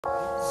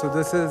So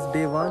this is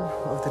day one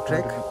of the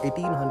trek,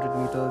 1800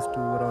 meters to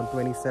around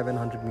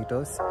 2700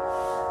 meters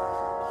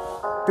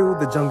to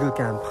the jungle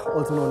camp,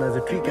 also known as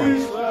a tree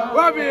camp.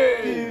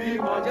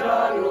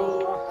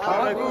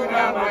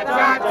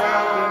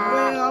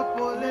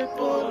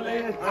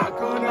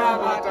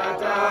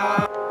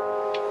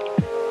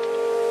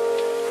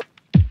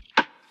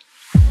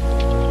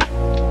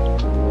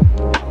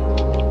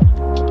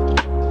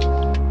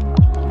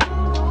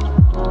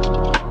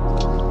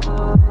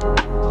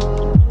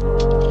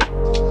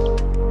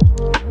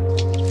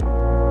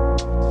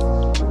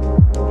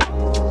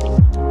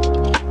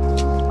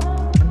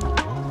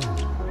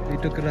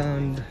 Took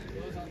around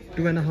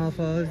 2.5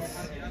 hours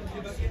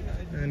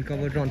and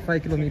covered around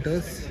 5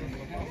 kilometers.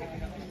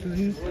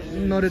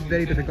 Not a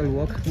very difficult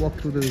walk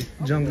through the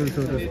jungle,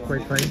 so it was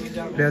quite fine.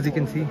 But as you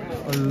can see,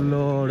 a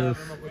lot of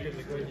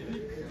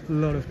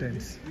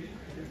tents.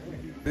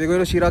 We're going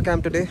to Shira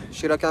Camp today,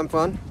 Shira Camp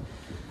 1.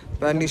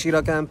 Apparently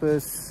Shira Camp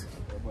is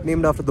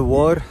named after the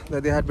war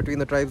that they had between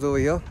the tribes over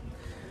here.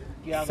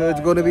 So it's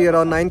going to be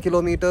around 9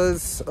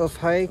 kilometers of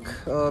hike.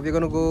 We're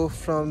going to go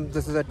from,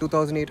 this is at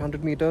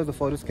 2,800 meters, the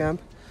forest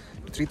camp,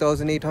 to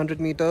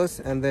 3,800 meters,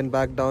 and then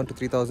back down to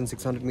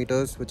 3,600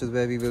 meters, which is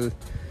where we will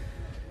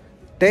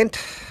tent.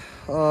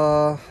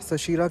 So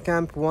Shira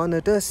Camp 1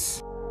 it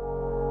is.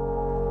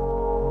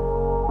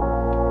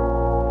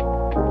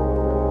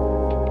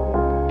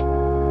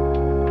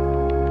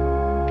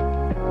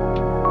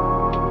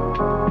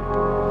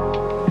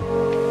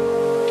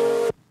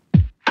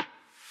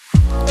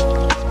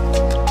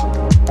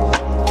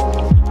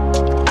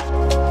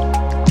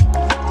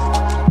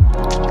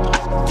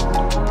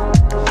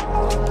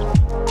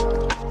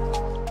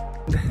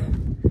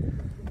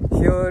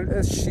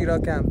 Shira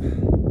Camp.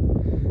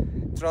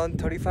 It's around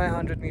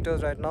 3,500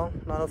 meters right now.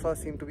 None of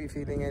us seem to be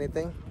feeling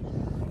anything.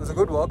 It was a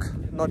good walk,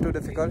 not too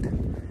difficult,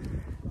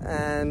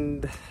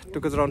 and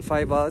took us around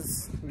 5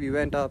 hours. We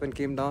went up and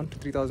came down to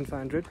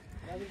 3,500,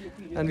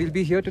 and we'll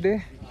be here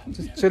today,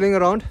 just chilling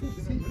around.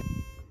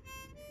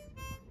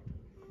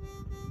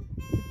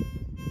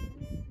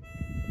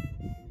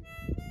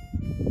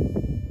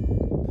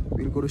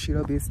 We'll go to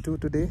Shira Base 2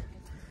 today.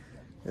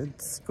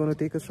 It's going to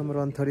take us from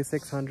around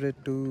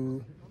 3,600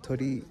 to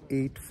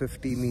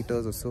 3,850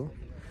 meters or so.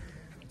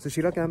 So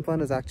Shira Camp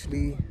 1 is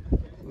actually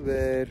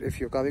where, if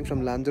you're coming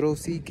from Landro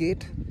Sea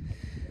Gate,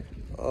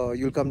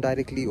 you'll come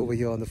directly over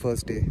here on the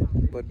first day.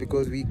 But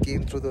because we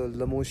came through the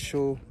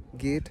lemosho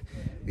gate,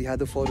 we had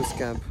the forest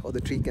camp or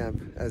the tree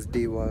camp as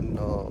day one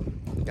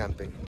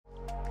camping.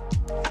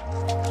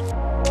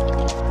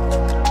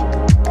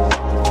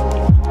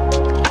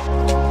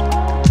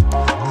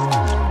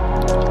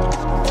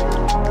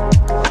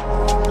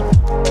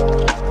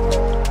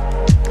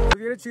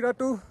 Shira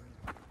 2.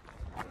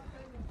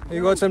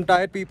 You got some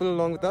tired people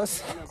along with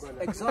us.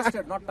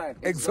 Exhausted, not tired.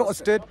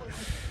 Exhausted.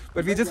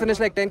 But we just finished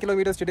like 10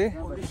 kilometers today.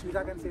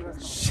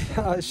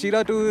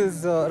 Shira 2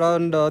 is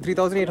around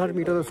 3,800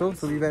 meters or so.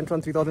 So we went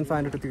from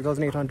 3,500 to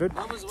 3,800.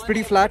 It's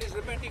pretty flat.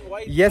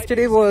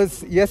 Yesterday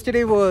was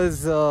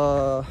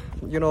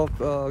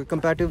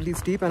comparatively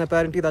steep, and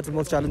apparently that's the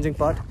most challenging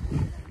part.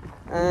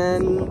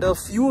 And a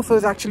few of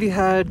us actually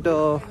had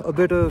a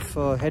bit of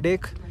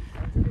headache.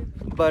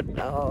 But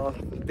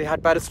they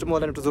had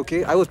paracetamol and it was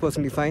okay. I was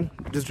personally fine.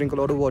 Just drink a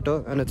lot of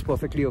water and it's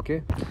perfectly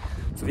okay.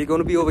 So we're going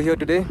to be over here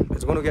today.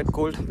 It's going to get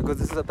cold because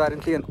this is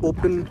apparently an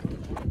open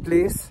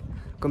place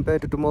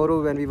compared to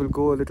tomorrow, when we will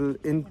go a little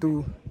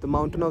into the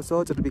mountain of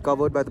sorts. It will be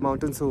covered by the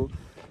mountain, so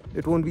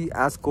it won't be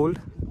as cold.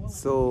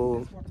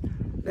 So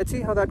let's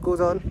see how that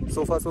goes on.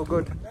 So far so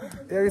good.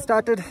 There we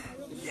started.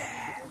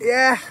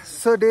 Yeah.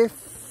 So day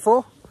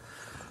 4,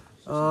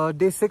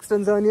 day 6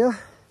 Tanzania.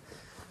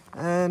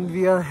 And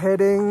we are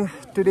heading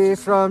today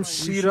from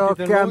Shira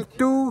Camp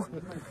 2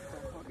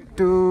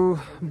 to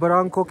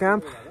Barranco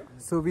Camp.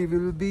 So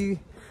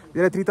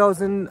we're at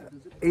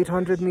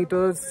 3,800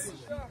 meters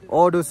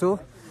odd or so.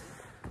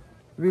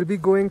 We'll be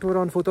going to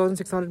around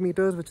 4,600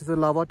 meters, which is the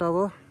lava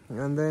tower.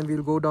 And then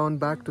we'll go down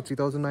back to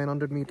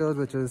 3,900 meters,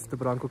 which is the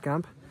Barranco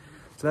Camp.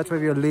 So that's why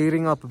we are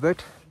layering up a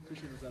bit.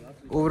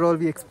 Overall,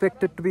 we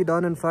expect it to be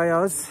done in 5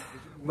 hours,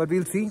 but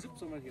we'll see.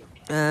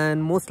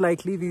 And most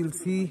likely we'll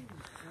see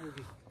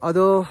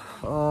other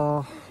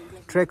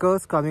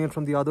trekkers coming in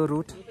from the other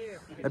route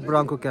at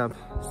Barranco Camp.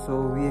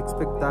 So we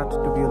expect that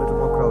to be a little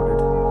more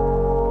crowded.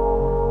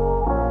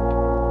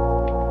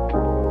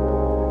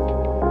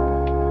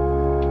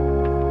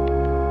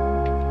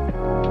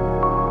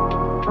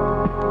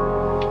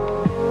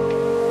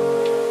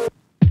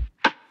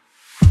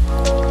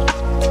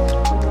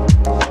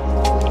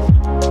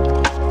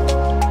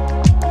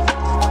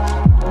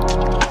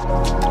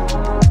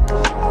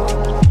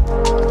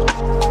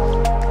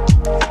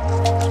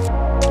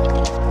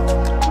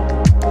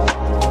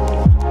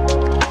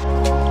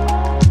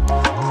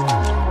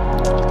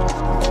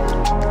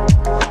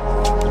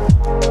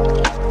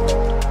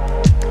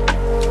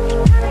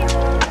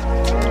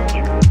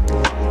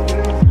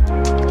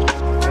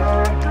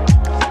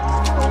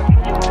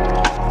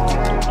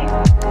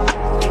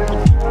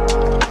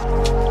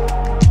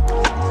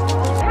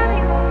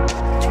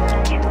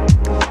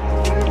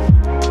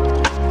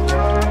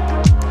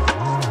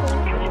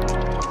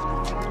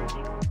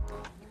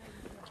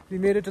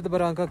 made it to the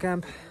Barranca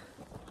camp.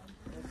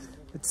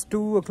 It's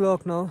 2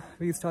 o'clock now.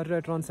 We started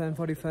at around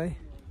 7:45.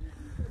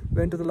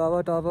 Went to the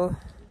lava tower.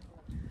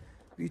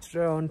 Reached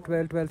around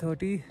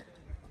 12:30.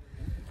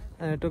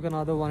 And it took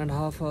another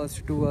 1.5 hours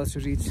to 2 hours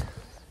to reach.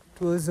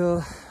 It was a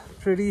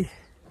pretty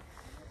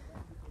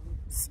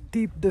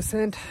steep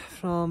descent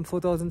from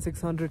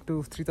 4,600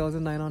 to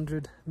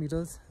 3,900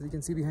 meters, as you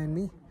can see behind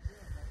me.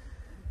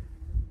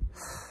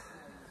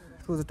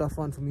 It was a tough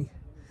one for me.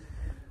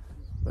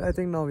 But I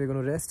think now we're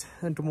going to rest,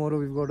 and tomorrow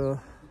we've got a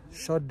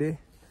short day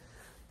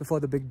before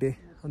the big day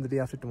on the day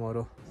after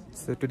tomorrow.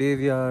 So today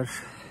we are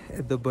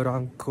at the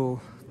Barranco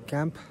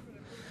camp.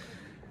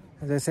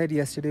 As I said,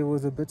 yesterday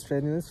was a bit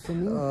strenuous for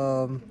me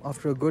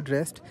after a good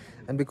rest,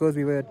 and because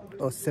we were at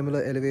a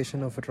similar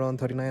elevation of around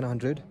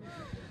 3,900,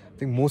 I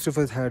think most of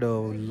us had a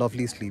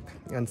lovely sleep,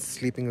 and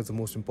sleeping is the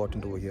most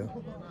important over here.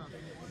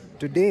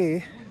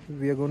 Today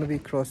we are going to be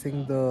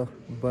crossing the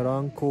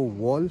Barranco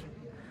wall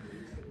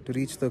to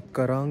reach the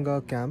Caranga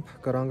camp.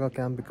 Caranga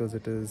camp because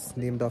it is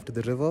named after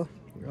the river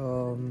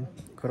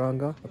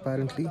Caranga,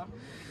 apparently.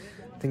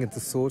 I think it's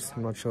the source,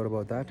 I'm not sure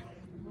about that.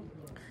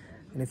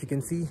 And if you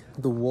can see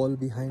the wall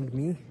behind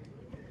me,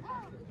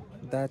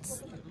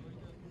 that's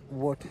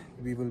what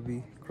we will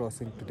be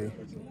crossing today.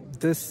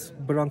 This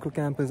Barranco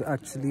camp is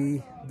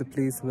actually the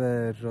place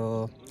where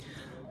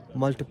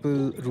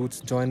multiple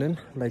routes join in,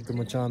 like the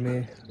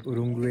Machame,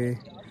 Urungue,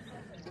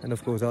 and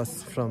of course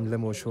us from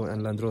Lemosho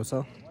and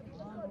Landrosa.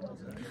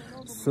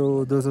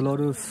 So there's a lot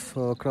of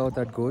crowd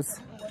that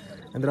goes,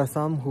 and there are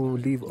some who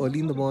leave early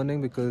in the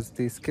morning because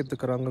they skip the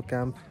Caranga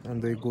camp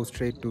and they go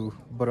straight to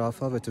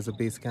Barafa, which is a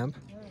base camp.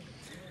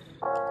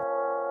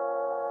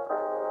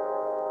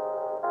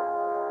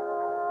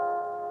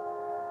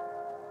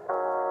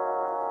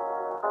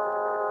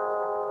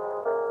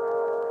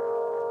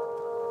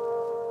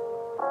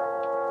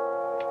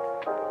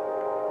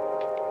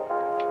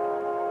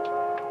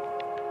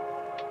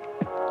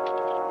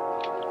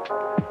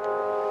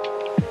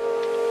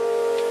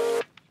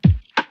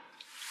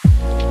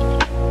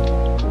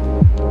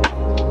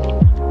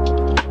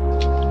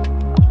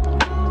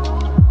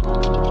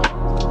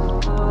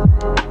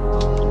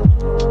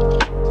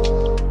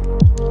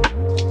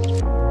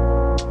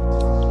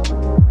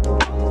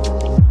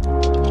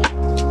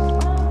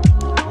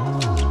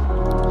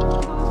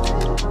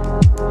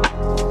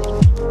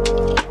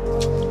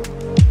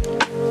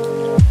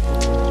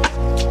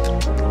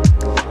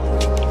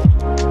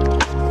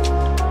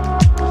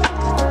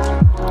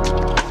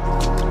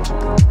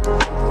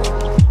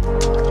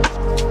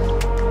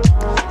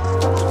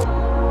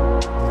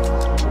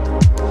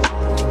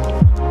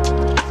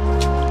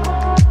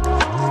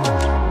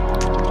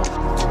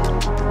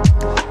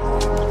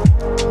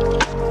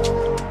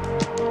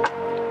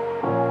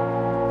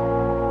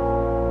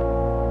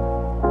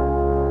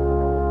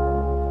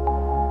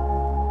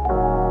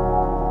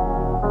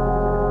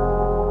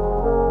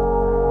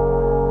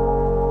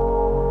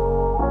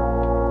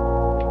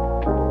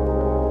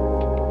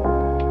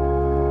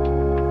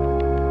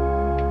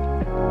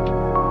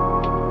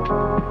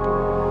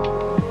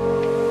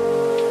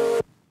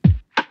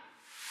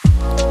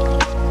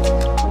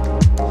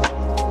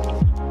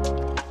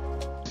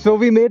 So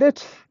we made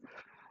it,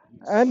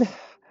 and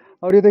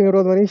how do you think it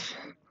was, Manish?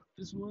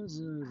 This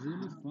was a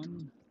really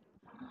fun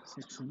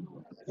section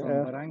from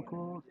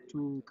Barranco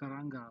to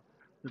Caranga.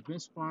 The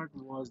best part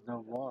was the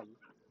wall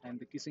and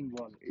the kissing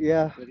wall,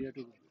 Yeah, where you had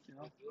to,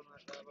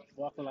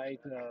 walk like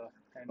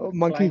and oh,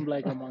 monkey. climb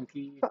like a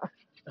monkey.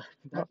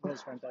 That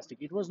was fantastic.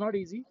 It was not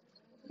easy.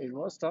 It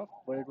was tough,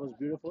 but it was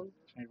beautiful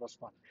and it was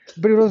fun.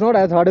 But it was not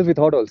as hard as we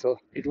thought. Also,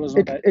 It was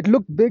not. it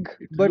looked big,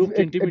 It but looked it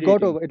got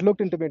intimidating. over. It looked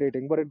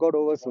intimidating, but it got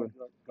over But soon. it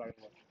got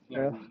over.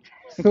 Yeah, Gladly.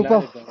 Glad super.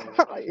 it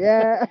got over.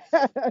 Yeah.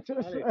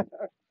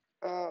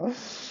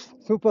 Allez.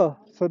 Super.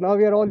 So now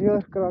we are all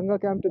here,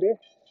 Karanga camp today.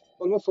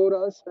 Almost 4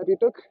 hours that we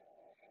took.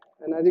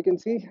 And as you can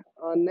see,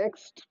 our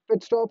next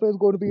pit stop is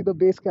going to be the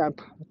base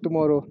camp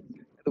tomorrow,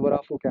 the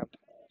Barafu camp.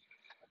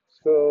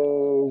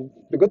 So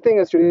the good thing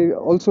is today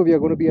also we are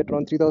going to be at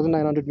around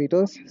 3,900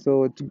 meters.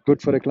 So it's good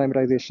for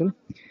acclimatization.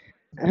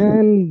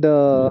 And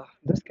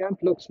this camp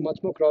looks much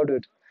more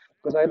crowded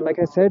because like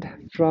I said,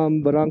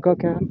 from Barranca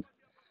camp,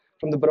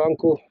 from the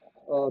Barranco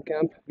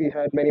camp, we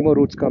had many more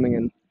routes coming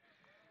in.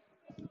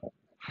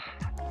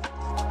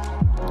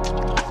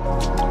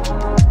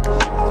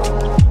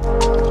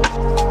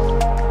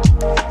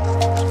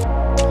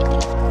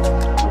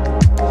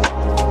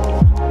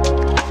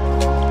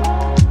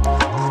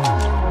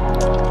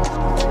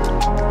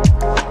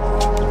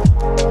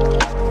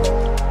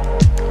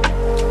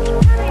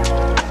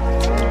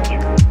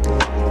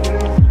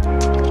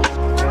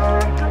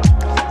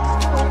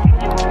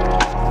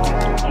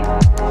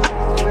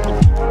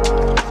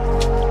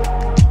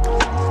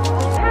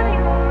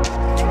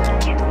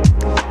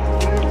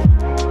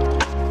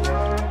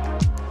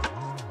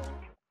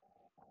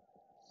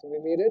 So we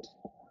made it.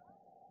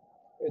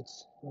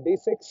 It's day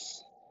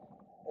 6,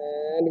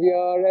 and we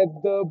are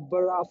at the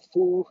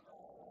Barafu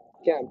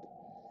camp.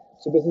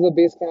 So this is a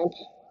base camp.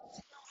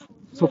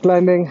 So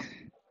climbing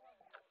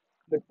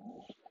the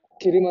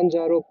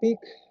Kilimanjaro peak,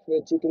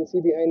 which you can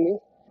see behind me.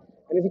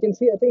 And if you can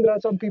see, I think there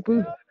are some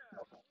people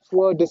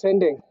who are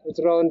descending. It's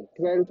around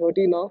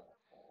 12:30 now.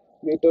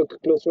 We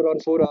took close to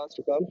around 4 hours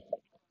to come.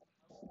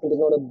 It is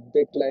not a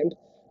big climb.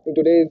 I think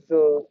today is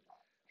a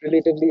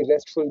relatively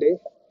restful day.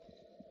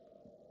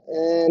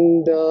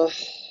 And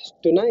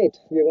tonight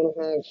we are going to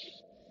have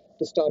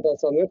to start our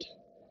summit.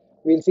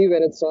 We'll see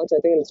when it starts. I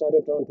think it'll start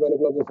at around 12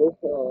 o'clock before.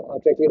 Our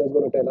trek leader is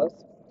going to tell us.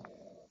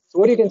 So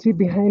what you can see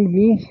behind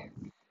me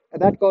at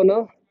that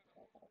corner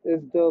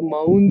is the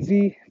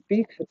Maunzi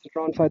peak. It's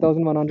around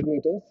 5,100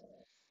 meters.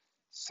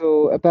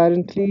 So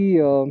apparently,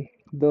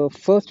 the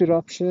first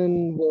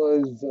eruption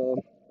was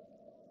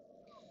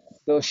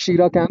the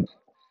Shira camp,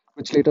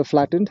 which later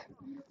flattened.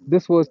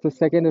 This was the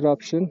second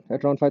eruption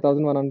at around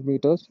 5,100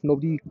 meters.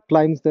 Nobody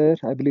climbs there.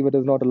 I believe it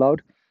is not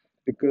allowed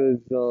because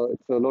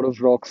it's a lot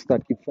of rocks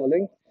that keep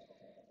falling.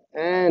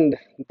 And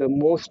the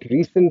most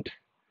recent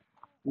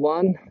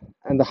one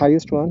and the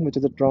highest one, which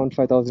is at around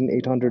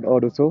 5,800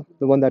 odd or so,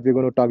 the one that we're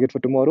going to target for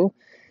tomorrow,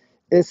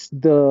 is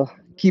the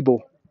Kibo.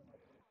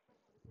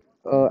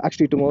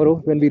 Actually, tomorrow,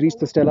 when we reach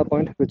the Stella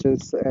Point, which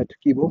is at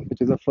Kibo,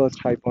 which is the first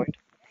high point,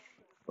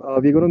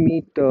 we're going to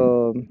meet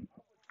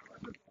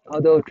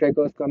other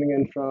trekkers coming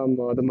in from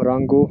the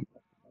Marango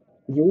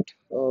route,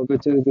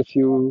 which is if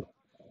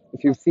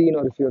you've seen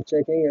or if you're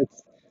checking,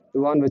 it's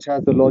the one which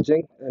has the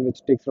lodging and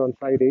which takes around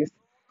 5 days.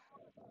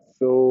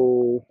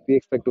 So we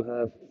expect to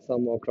have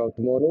some more crowd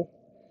tomorrow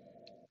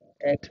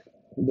at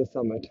the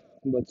summit.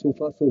 But so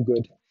far, so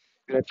good.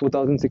 We're at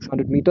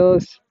 4,600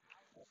 meters.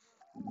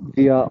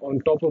 We are on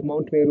top of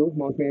Mount Meru.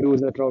 Mount Meru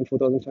is at around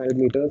 4,500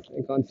 meters.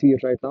 I can't see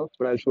it right now,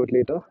 but I'll show it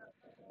later.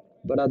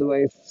 But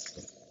otherwise,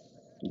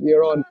 we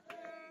are on.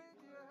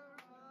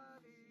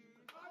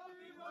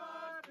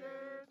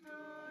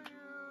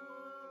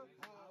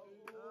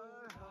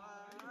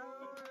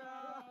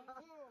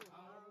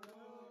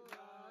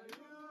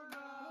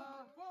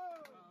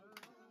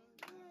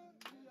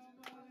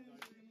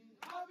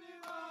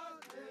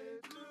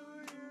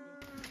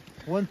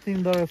 One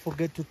thing that I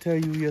forgot to tell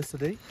you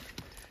yesterday,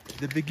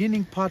 the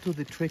beginning part of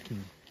the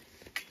trekking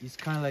is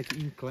kind of like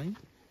incline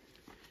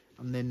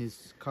and then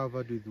it's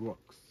covered with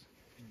rocks.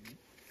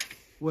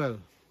 Well,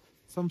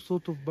 some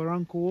sort of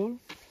barranco wall,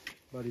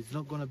 but it's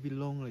not going to be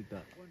long like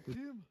that.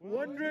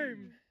 One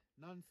dream.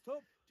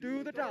 Non-stop.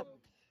 To the top.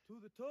 To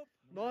the top.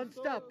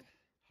 Non-stop.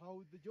 How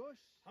is the Josh?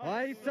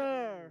 Hi,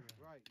 sir.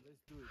 Right,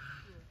 let's do it.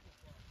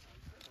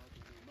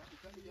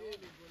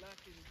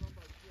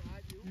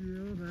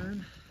 Yeah,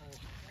 man.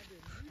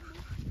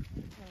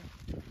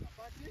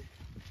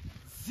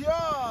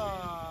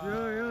 Yeah!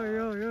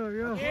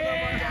 Yo.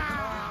 Yeah!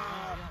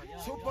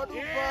 Super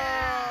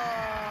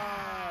duper!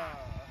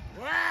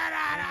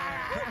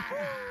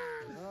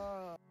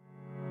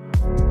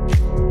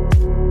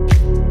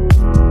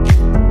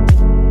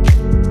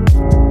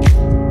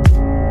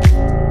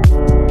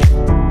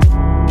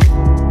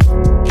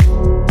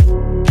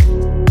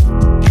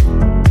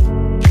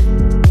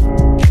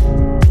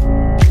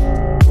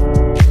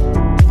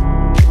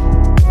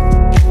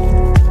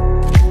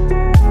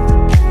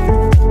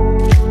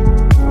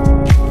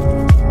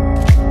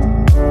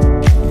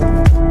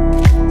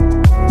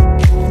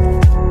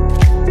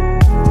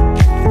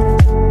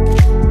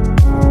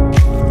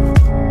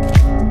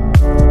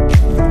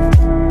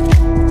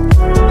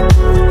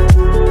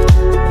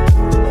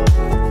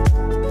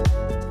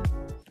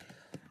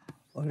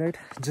 Alright,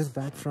 just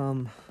back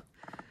from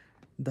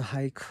the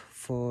hike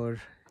for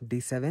day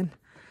 7,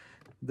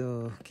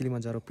 the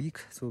Kilimanjaro peak.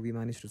 So we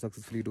managed to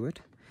successfully do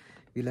it.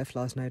 We left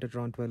last night at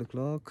around 12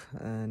 o'clock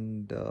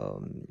and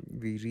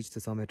we reached the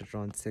summit at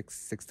around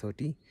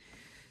 6:30.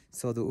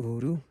 Saw the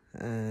Uhuru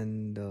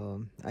and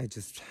I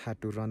just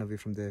had to run away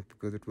from there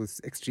because it was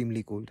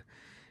extremely cold.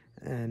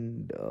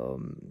 And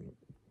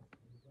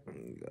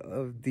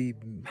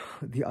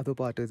the other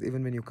part is,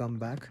 even when you come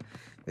back,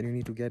 when you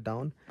need to get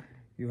down,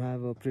 you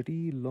have a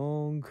pretty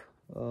long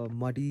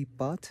muddy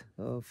path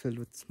filled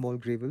with small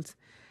gravels.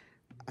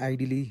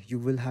 Ideally, you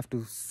will have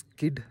to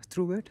skid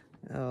through it.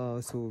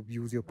 So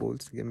use your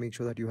poles. Make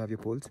sure that you have your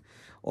poles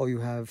or you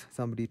have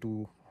somebody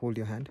to hold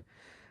your hand,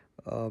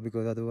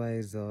 because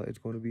otherwise it's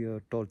going to be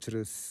a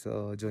torturous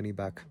journey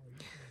back.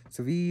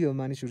 So we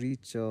managed to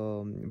reach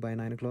by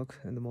 9 o'clock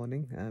in the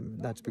morning,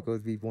 and that's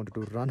because we wanted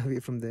to run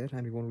away from there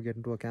and we wanted to get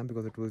into a camp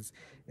because it was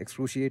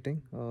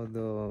excruciating.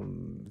 The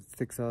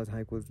 6 hours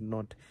hike was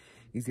not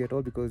easy at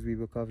all because we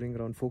were covering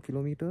around 4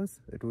 kilometers.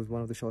 It was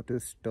one of the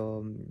shortest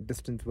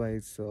distance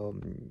wise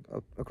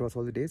across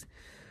all the days.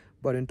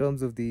 But in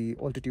terms of the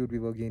altitude, we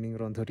were gaining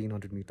around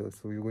 1,300 meters.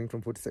 So we were going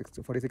from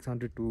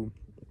 4,600 to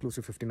close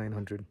to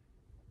 5,900.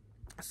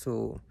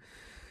 So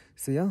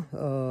yeah,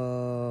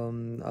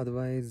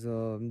 otherwise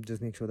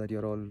just make sure that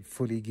you're all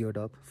fully geared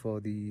up for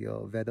the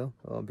weather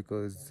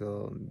because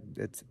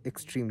it's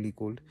extremely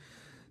cold.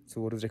 So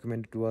what was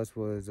recommended to us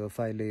was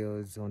 5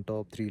 layers on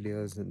top, 3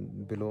 layers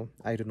and below.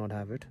 I did not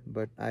have it,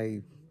 but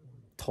I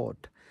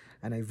thought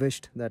and I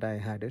wished that I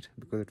had it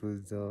because it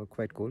was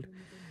quite cold.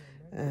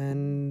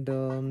 And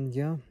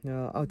yeah,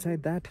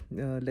 outside that,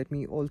 let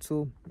me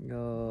also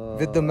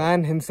with the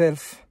man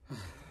himself,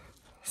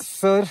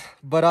 Sir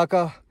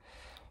Baraka,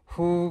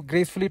 who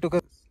gracefully took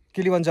us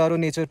Kilimanjaro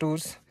nature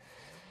tours.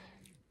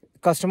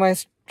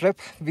 Customized trip.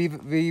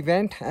 We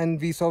went and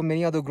we saw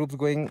many other groups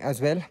going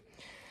as well.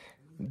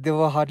 There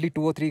were hardly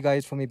 2 or 3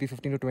 guides for maybe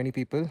 15 to 20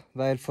 people,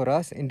 while for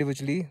us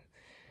individually,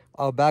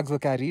 our bags were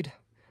carried,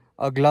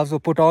 our gloves were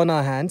put on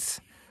our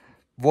hands,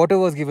 water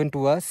was given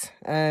to us,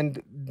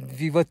 and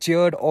we were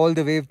cheered all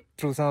the way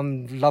through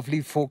some lovely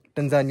folk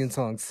Tanzanian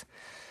songs.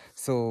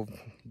 So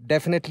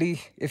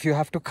definitely, if you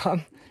have to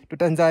come to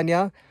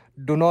Tanzania,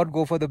 do not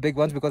go for the big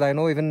ones, because I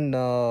know even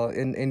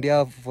in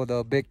India for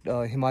the big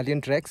Himalayan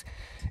treks,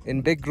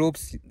 in big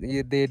groups,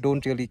 they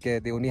don't really care.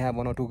 They only have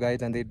 1 or 2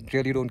 guides, and they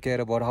really don't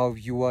care about how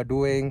you are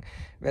doing,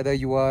 whether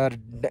you are,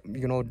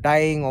 you know,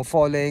 dying or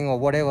falling or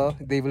whatever.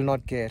 They will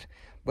not care.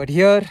 But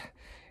here,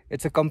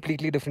 it's a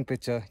completely different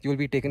picture. You will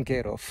be taken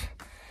care of.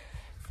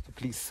 So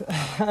please.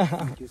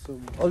 Thank you so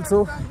much.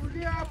 Also,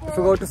 I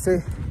forgot to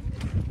say,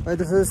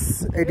 this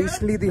is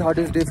additionally the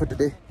hardest day for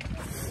today,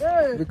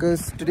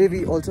 because today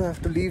we also have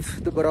to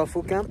leave the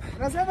Barafu camp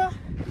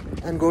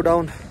and go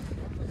down.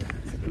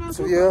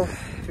 So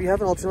we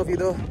have an option of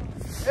either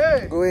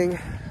going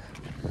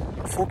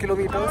 4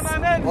 kilometers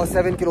or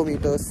 7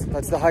 kilometers.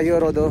 That's the higher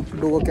or the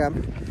lower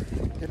camp.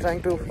 We're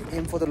trying to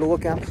aim for the lower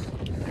camp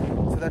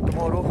so that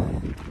tomorrow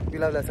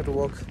we'll have lesser to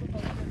walk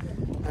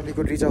and we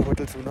could reach our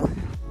hotel sooner.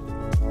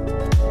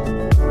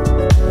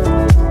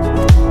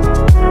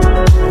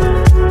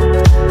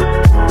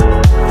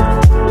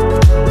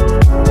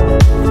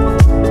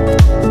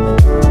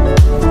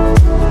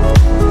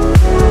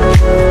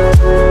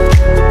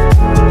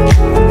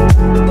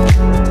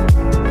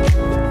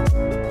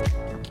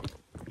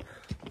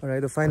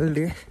 Alright, the final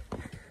day,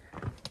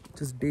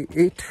 just day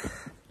 8,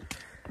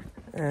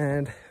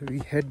 and we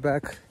head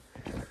back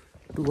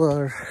to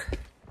our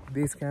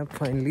base camp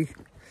finally.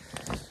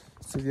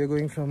 So we are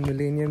going from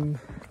Millennium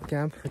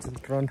Camp, which is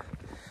around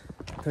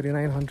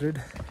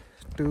 3900,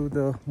 to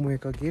the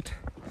Mueka gate,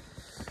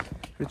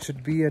 which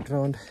should be at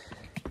around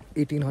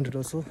 1800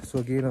 or so. So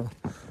again a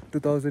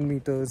 2000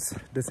 meters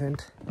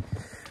descent,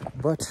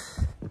 but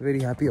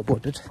very happy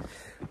about it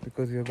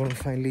because we are going to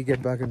finally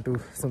get back into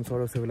some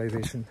sort of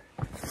civilization.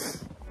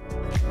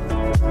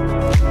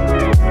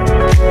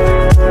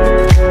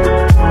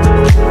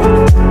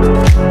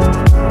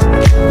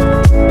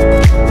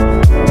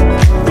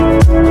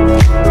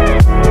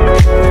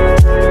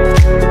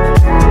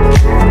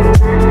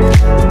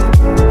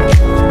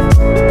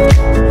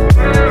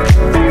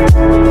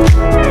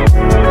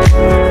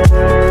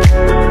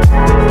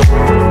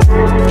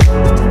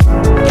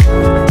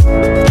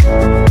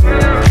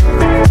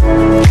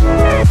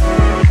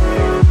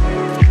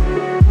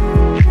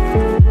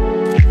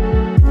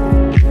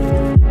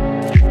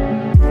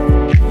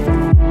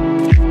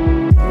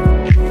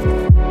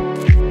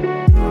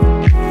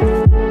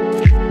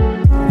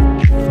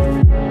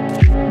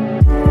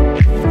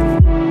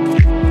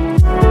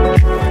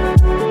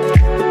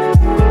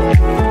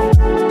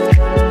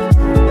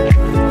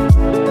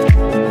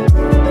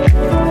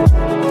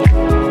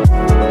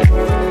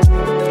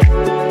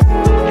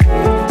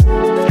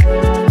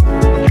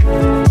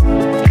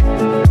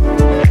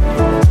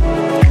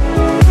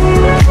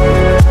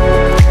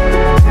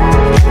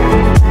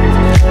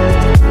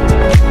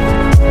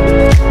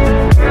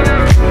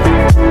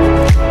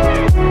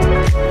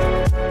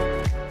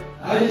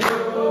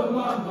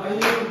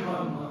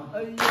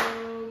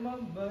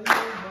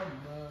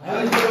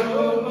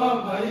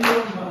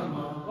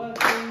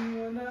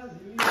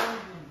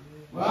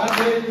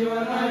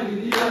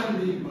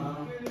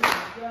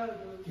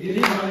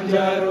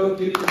 Kilimanjaro,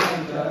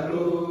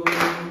 Kilimanjaro,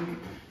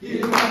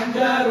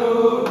 Kilimanjaro,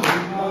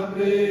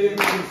 mamre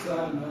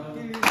kusana.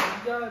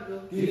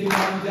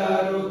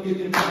 Kilimanjaro,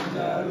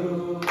 Kilimanjaro,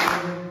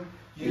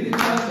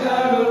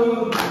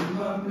 Kilimanjaro,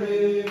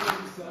 mamre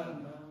kusana.